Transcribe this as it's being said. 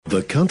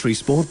The Country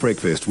Sport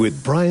Breakfast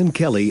with Brian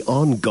Kelly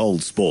on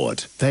Gold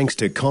Sport. Thanks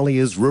to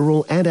Collier's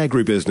Rural and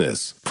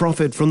Agribusiness.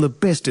 Profit from the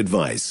best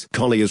advice.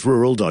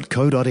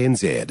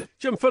 colliersrural.co.nz.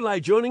 Jim Findlay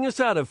joining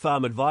us out of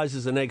Farm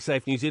Advisors and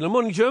AgSafe New Zealand.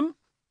 Morning, Jim.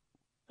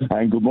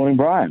 And good morning,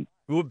 Brian.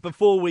 Well,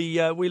 before we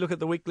look at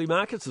the weekly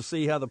markets to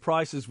see how the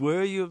prices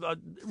were, you're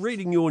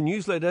reading your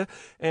newsletter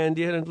and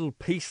you had a little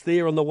piece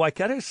there on the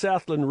Waikato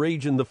Southland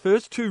region, the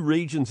first two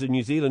regions in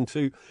New Zealand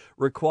to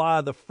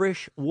require the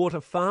freshwater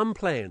farm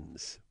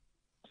plans.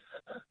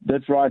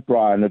 That's right,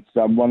 Brian. It's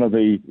one of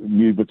the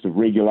new bits of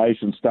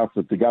regulation stuff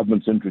that the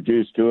government's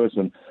introduced to us,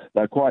 and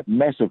they're quite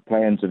massive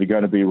plans that are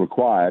going to be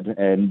required.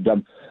 And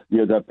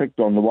they're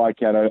picked on the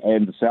Waikato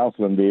and the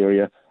Southland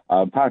area,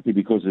 partly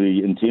because of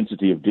the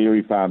intensity of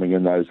dairy farming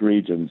in those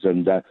regions.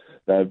 And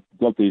they've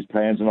got these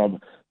plans,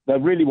 and they're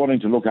really wanting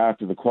to look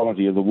after the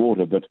quality of the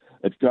water, but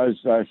it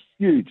goes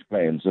huge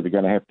plans that are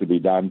going to have to be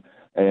done.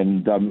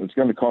 And it's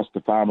going to cost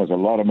the farmers a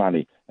lot of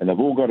money. And they've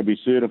all got to be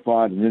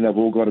certified, and then they've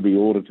all got to be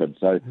audited.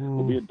 So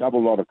there'll be a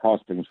double lot of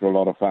costings for a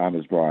lot of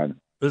farmers,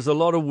 Brian. There's a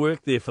lot of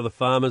work there for the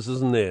farmers,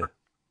 isn't there?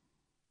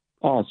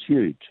 Oh, it's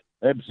huge.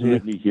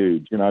 Absolutely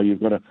huge. You know, you've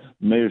got to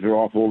measure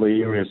off all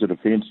the areas that are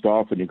fenced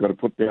off, and you've got to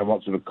put down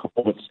what sort of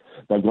culverts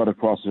they've got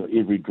across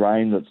every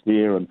drain that's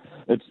there. And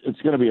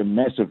it's going to be a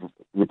massive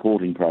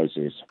reporting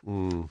process.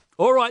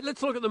 All right,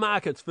 let's look at the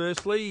markets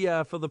firstly.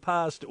 For the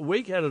past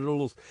week, how did it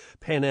all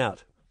pan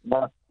out?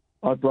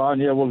 Hi, Brian.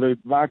 Yeah, well, the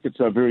markets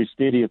are very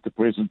steady at the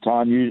present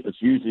time. It's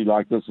usually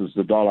like this as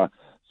the dollar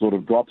sort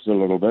of drops a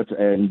little bit,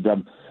 and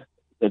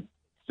it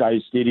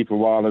stays steady for a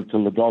while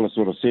until the dollar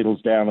sort of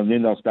settles down, and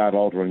then they'll start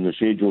altering the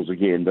schedules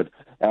again. But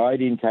our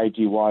 18 kg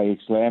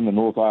YX lamb, the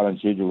North Island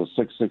schedule is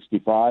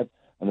 $6.65,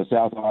 and the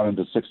South Island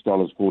is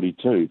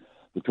 $6.42.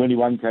 The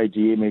 21 kg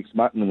MX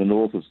mutton in the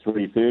north is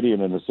 $3.30,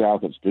 and in the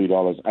south it's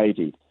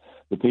 $2.80.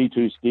 The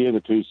P2 steer,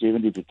 the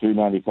 270 to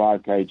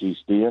 295 kg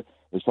steer,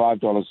 is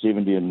 $5.70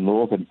 in the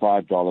north and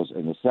 $5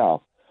 in the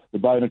south. The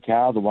Boner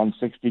cow, the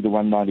 160 to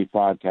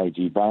 195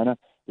 kg boner,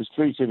 is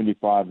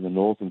 $3.75 in the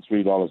north and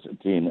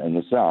 $3.10 in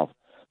the south.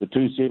 The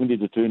 270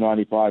 to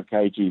 295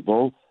 kg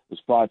bull is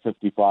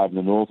 $5.55 in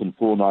the north and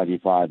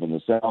 $4.95 in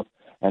the south.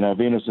 And our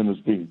venison has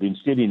been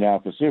steady now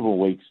for several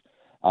weeks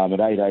at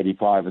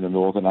 $8.85 in the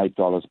north and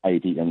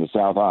 $8.80 in the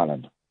South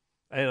Island.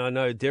 And I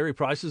know dairy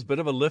prices, bit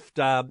of a lift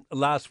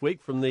last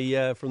week from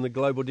the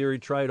global dairy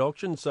trade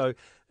auction, so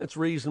that's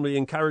reasonably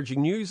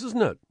encouraging news,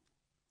 isn't it?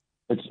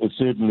 It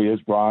certainly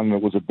is, Brian.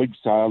 It was a big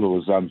sale. There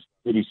was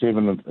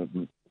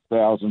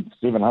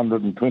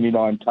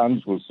 37,729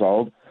 tonnes was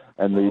sold,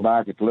 and the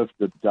market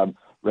lifted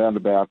round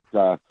about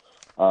sort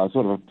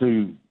of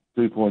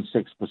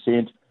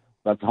 2.6%.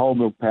 But the whole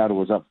milk powder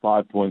was up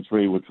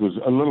 5.3%, which was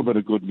a little bit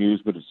of good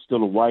news, but it's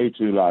still way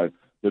too low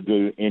to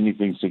do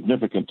anything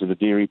significant to the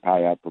dairy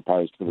payout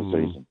proposed for the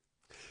season.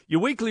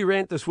 Your weekly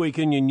rant this week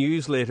in your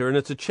newsletter, and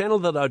it's a channel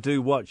that I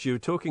do watch. You're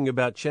talking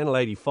about Channel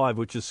 85,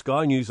 which is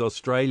Sky News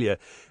Australia.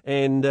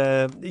 And,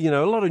 a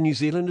lot of New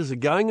Zealanders are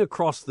going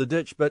across the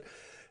ditch. But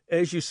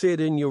as you said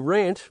in your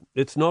rant,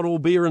 it's not all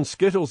beer and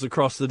skittles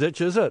across the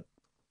ditch, is it?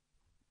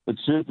 It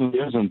certainly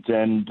isn't.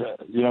 And,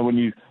 when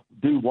you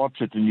do watch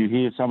it and you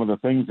hear some of the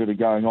things that are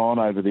going on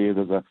over there,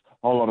 there's a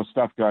whole lot of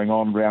stuff going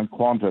on around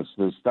Qantas.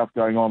 There's stuff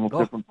going on with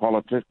different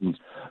politicians.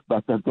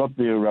 But they've got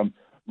their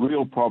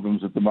real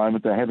problems at the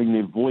moment. They're having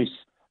their voice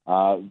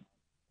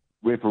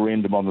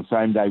referendum on the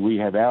same day we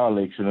have our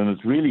election. And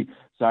it's really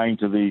saying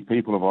to the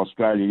people of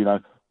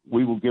Australia,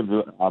 we will give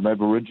the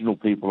Aboriginal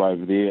people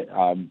over there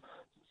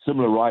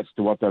similar rights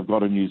to what they've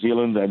got in New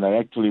Zealand. And they're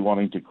actually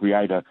wanting to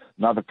create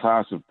another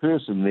class of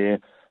person there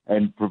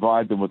and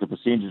provide them with a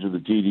percentage of the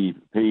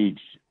GDP each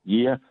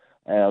year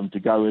to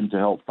go in to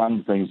help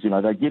fund things.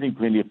 They're getting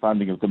plenty of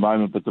funding at the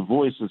moment, but the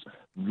voice is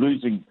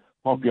losing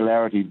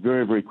popularity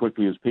very, very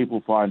quickly as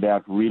people find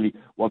out really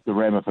what the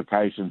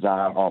ramifications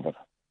are of it.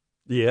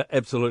 Yeah,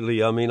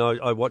 absolutely. I mean,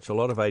 I watch a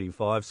lot of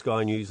 85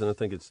 Sky News, and I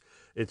think it's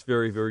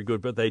very, very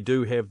good, but they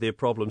do have their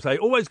problems. Hey,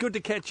 always good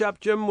to catch up,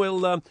 Jim.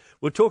 We'll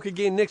talk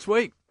again next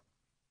week.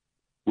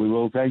 We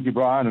will. Thank you,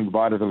 Brian, and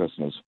goodbye to the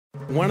listeners.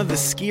 One of the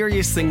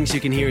scariest things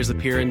you can hear as a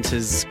parent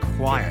is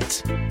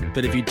quiet.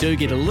 But if you do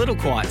get a little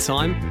quiet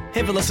time,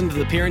 have a listen to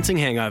The Parenting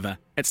Hangover.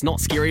 It's not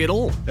scary at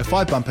all. If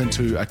I bump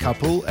into a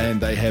couple and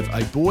they have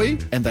a boy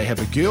and they have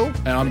a girl,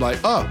 and I'm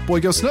like,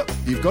 boy-girl snip,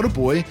 you've got a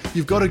boy,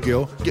 you've got a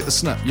girl, get the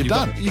snip, you're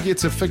done. You get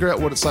to figure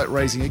out what it's like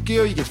raising a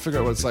girl, you get to figure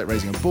out what it's like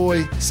raising a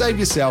boy, save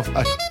yourself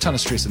a ton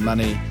of stress and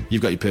money,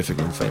 you've got your perfect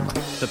little family.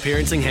 The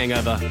Parenting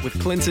Hangover with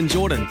Clint and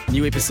Jordan.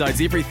 New episodes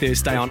every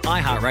Thursday on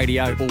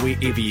iHeartRadio or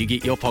wherever you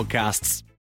get your podcasts.